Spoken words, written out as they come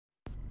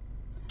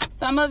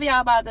Some of y'all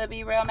about to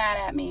be real mad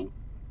at me,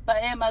 but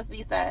it must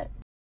be said.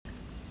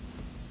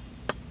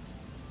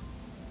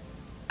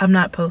 I'm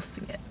not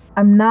posting it.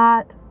 I'm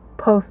not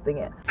posting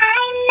it.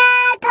 I'm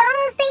not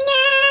posting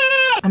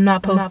it. I'm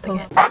not posting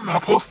it. I'm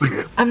not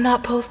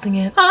posting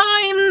it.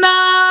 I'm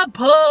not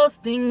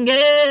posting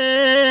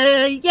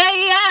it.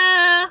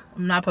 Yeah.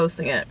 I'm not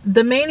posting it.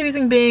 The main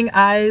reason being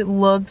I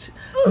looked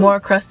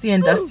more crusty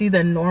and dusty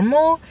than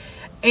normal.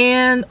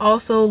 And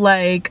also,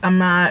 like,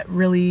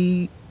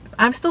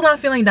 I'm still not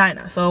feeling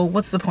Dinah. So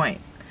what's the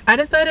point? I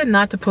decided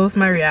not to post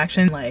my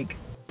reaction like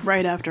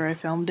right after I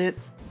filmed it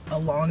a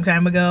long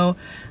time ago.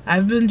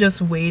 I've been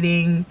just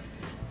waiting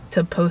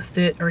to post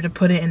it or to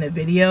put it in a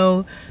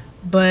video.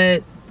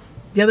 But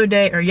the other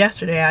day or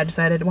yesterday I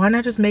decided, why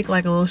not just make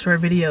like a little short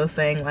video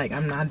saying like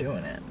I'm not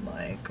doing it,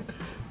 like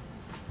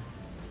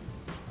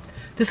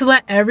just to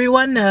let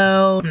everyone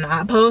know I'm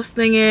not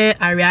posting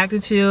it. I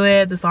reacted to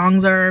it. The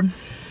songs are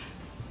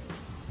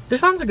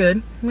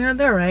good.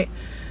 They're right.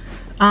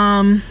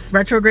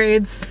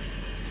 Retrogrades,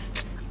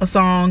 a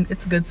song,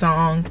 it's a good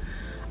song.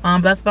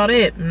 But that's about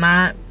it.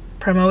 Not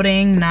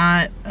promoting,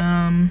 not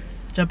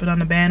jumping on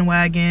the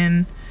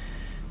bandwagon,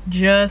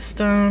 just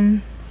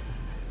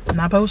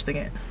not posting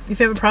it. If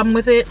you have a problem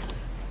with it,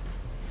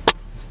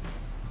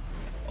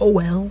 oh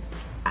well,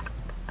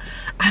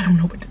 I don't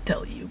know what to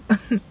tell you.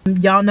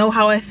 Y'all know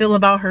how I feel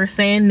about her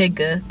saying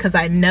nigga, because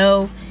I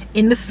know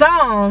in the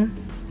song,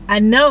 I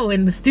know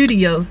in the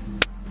studio,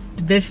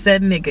 the bitch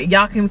said nigga.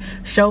 Y'all can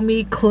show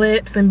me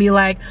clips and be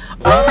like,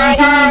 oh my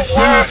gosh,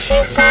 yeah,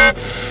 she said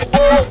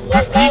in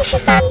the thing she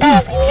said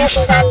this, and here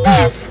she said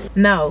this.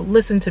 No,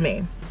 listen to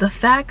me. The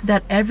fact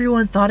that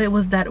everyone thought it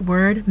was that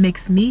word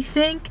makes me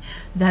think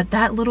that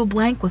that little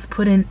blank was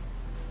put in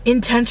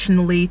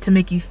intentionally to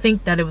make you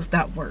think that it was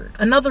that word.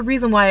 Another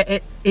reason why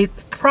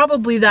it's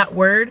probably that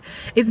word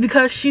is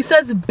because she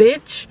says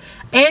bitch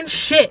and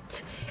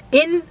shit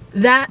in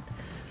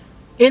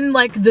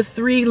like the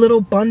 3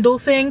 little bundle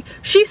thing.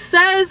 She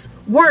says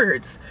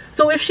words.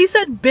 So if she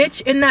said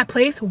bitch in that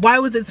place, why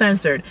was it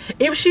censored?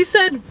 If she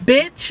said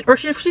bitch, or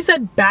if she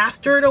said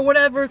bastard or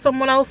whatever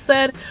someone else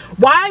said,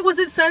 why was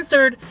it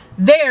censored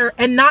there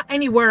and not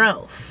anywhere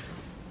else?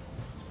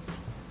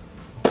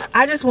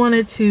 I just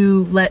wanted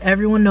to let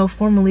everyone know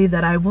formally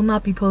that I will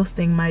not be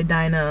posting my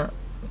Dinah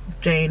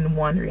Jane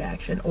 1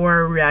 reaction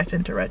or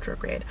reaction to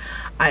Retrograde.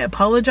 I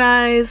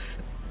apologize.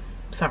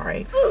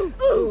 Sorry.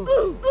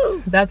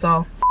 That's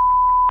all.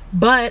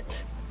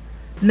 But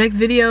next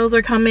videos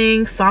are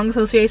coming. Song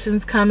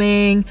Association's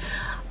coming.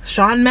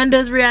 Shawn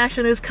Mendes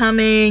reaction is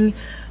coming.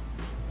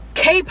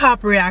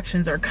 K-pop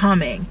reactions are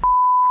coming.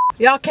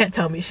 Y'all can't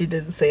tell me she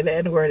didn't say the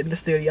N-word in the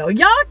studio.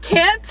 Y'all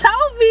can't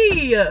tell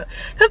me.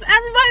 Because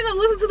everybody that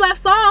listens to that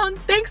song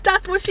thinks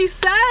that's what she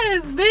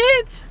says,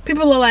 bitch.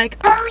 People are like,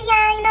 oh yeah,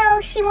 I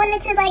know. She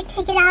wanted to like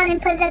take it out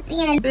and put it at the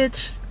end.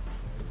 Bitch.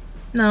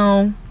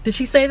 No. Did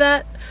she say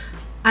that?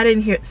 I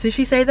didn't hear. Did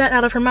she say that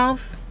out of her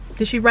mouth?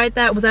 Did she write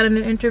that? Was that in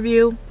an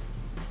interview?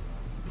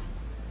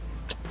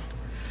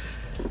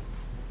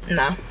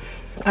 No.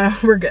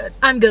 We're good.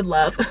 I'm good,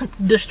 love.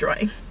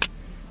 Destroy.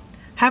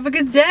 Have a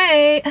good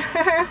day.